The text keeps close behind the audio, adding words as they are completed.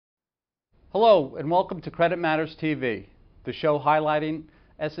Hello and welcome to CreditMatters TV, the show highlighting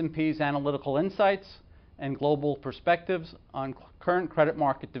S&P's analytical insights and global perspectives on current credit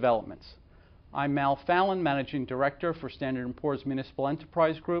market developments. I'm Mal Fallon, Managing Director for Standard & Poor's Municipal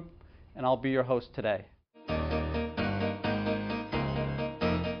Enterprise Group, and I'll be your host today.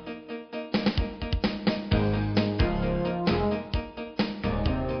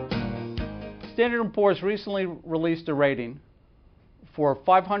 Standard & Poor's recently released a rating for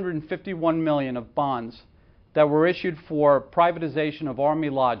 551 million of bonds that were issued for privatization of Army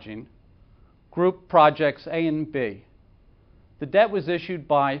lodging, group projects A and B. The debt was issued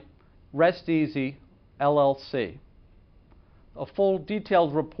by Rest Easy LLC. A full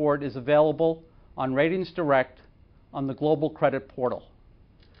detailed report is available on Ratings Direct on the Global Credit Portal.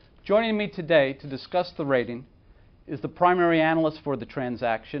 Joining me today to discuss the rating is the primary analyst for the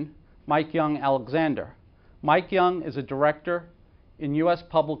transaction, Mikiyon Alexander. Mikiyon is a director in U.S.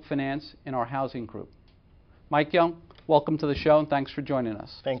 Public Finance in our housing group. Mikiyon, welcome to the show and thanks for joining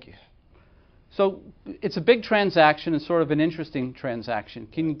us. Thank you. So it's a big transaction and sort of an interesting transaction.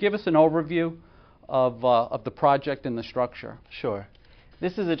 Can you give us an overview of the project and the structure? Sure.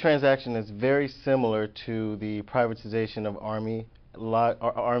 This is a transaction that's very similar to the privatization of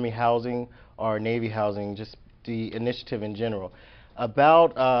Army housing or Navy housing, just the initiative in general.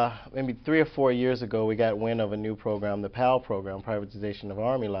 About maybe 3 or 4 years ago, we got wind of a new program, the PAL program, Privatization of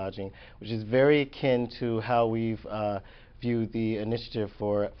Army Lodging, which is very akin to how we've viewed the initiative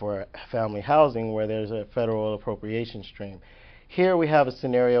for family housing, where there's a federal appropriation stream. Here we have a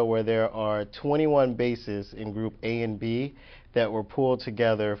scenario where there are 21 bases in Group A and B that were pulled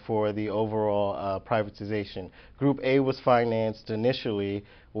together for the overall privatization. Group A was financed initially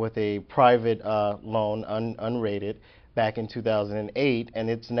with a private loan, unrated, back in 2008, and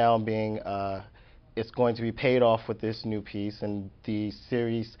it's now being it's going to be paid off with this new piece, and the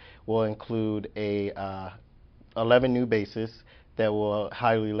series will include 11 new bases that will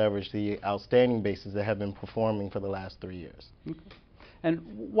highly leverage the outstanding bases that have been performing for the last 3 years. Okay. And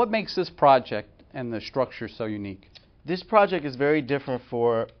what makes this project and the structure so unique? This project is very different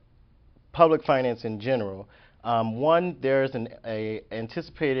for public finance in general. One, there's an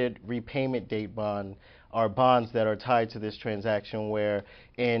anticipated repayment date bond, are bonds that are tied to this transaction, where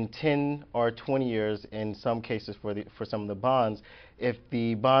in 10 or 20 years, in some cases for some of the bonds, if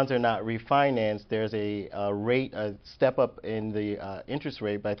the bonds are not refinanced, there's a step up in the interest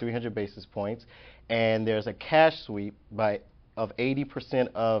rate by 300 basis points, and there's a cash sweep of 80%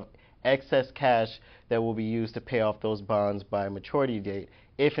 of excess cash that will be used to pay off those bonds by maturity date,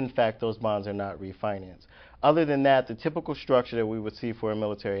 if in fact those bonds are not refinanced. Other than that, the typical structure that we would see for a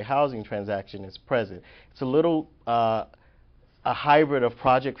military housing transaction is present. It's a little a hybrid of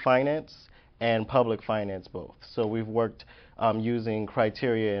project finance and public finance both. So we've worked using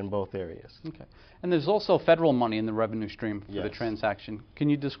criteria in both areas. Okay. And there's also federal money in the revenue stream for the transaction. Can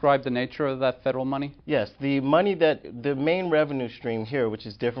you describe the nature of that federal money? Yes, the main revenue stream here, which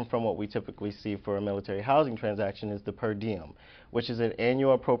is different from what we typically see for a military housing transaction, is the per diem, which is an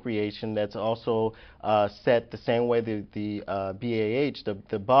annual appropriation that's also set the same way the BAH,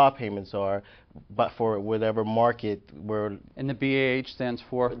 the BA payments are, but for whatever market we're... And the BAH stands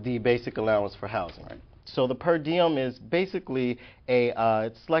for? The Basic Allowance for Housing. Right. So the per diem is basically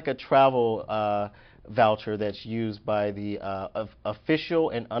it's like a travel voucher that's used by the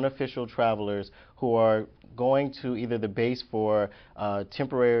official and unofficial travelers who are going to either the base for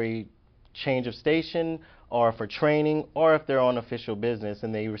temporary change of station, or for training, or if they're on official business,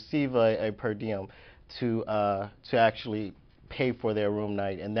 and they receive a per diem to actually pay for their room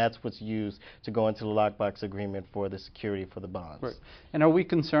night, and that's what's used to go into the lockbox agreement for the security for the bonds. Right. And are we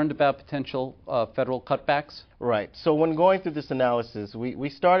concerned about potential federal cutbacks? Right. So when going through this analysis, we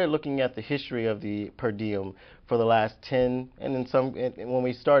started looking at the history of the per diem for the last 10, and when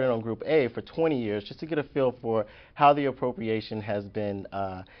we started on Group A, for 20 years, just to get a feel for how the appropriation has been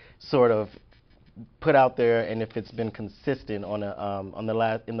sort of put out there, and if it's been consistent in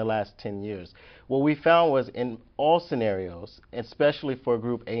the last 10 years. What we found was, in all scenarios, especially for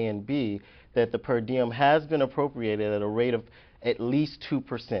Group A and B, that the per diem has been appropriated at a rate of at least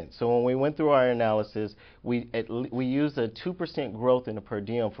 2%. So when we went through our analysis, we used a 2% growth in the per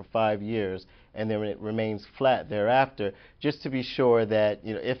diem for 5 years, and then it remains flat thereafter, just to be sure that,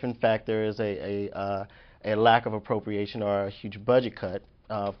 if in fact there is a lack of appropriation or a huge budget cut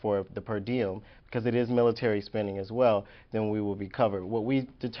for the per diem, because it is military spending as well, then we will be covered. What we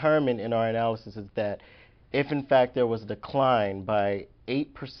determined in our analysis is that if in fact there was a decline by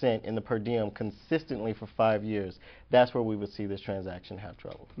 8% in the per diem consistently for 5 years, that's where we would see this transaction have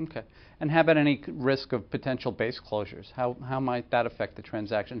trouble. Okay. And how about any risk of potential base closures? How might that affect the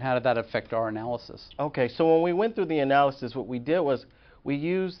transaction? How did that affect our analysis? Okay, so when we went through the analysis, what we did was we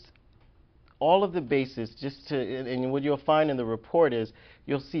used all of the bases just to, and what you'll find in the report is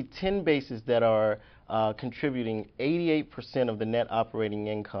you'll see 10 bases that are contributing 88% of the net operating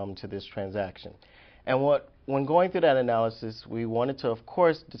income to this transaction. And when going through that analysis, we wanted to, of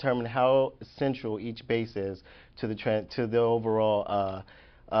course, determine how essential each base is to the overall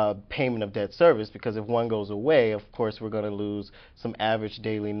payment of debt service, because if one goes away, of course, we're going to lose some average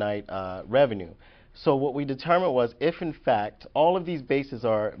daily night revenue. So what we determined was, if in fact all of these bases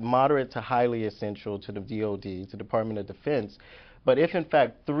are moderate to highly essential to the DoD, to Department of Defense, but if in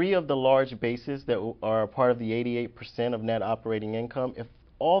fact 3 of the large bases that are part of the 88% of net operating income, if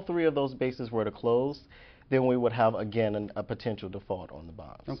all 3 of those bases were to close, then we would have, again, a potential default on the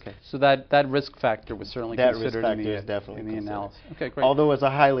bonds. Okay, so that risk factor was certainly considered in the, is definitely in the analysis. Okay, great. Although it's a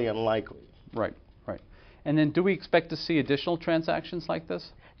highly unlikely. Right, right. And then do we expect to see additional transactions like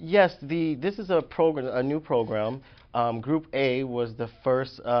this? Yes, this is a program, a new program. Group A was the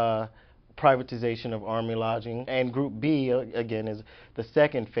first privatization of Army lodging, and Group B, again, is the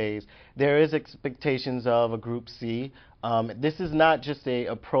second phase. There is expectations of a Group C. This is not just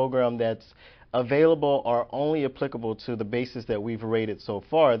a program that's available or only applicable to the bases that we've rated so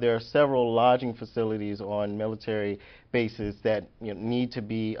far. There are several lodging facilities on military bases that need to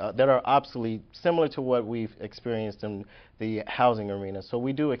be, that are obsolete, similar to what we've experienced in the housing arena. So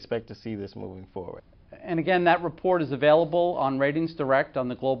we do expect to see this moving forward. And again, that report is available on Ratings Direct on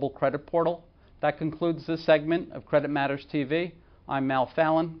the Global Credit Portal. That concludes this segment of Credit Matters TV. I'm Mal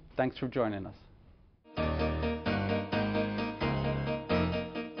Fallon. Thanks for joining us.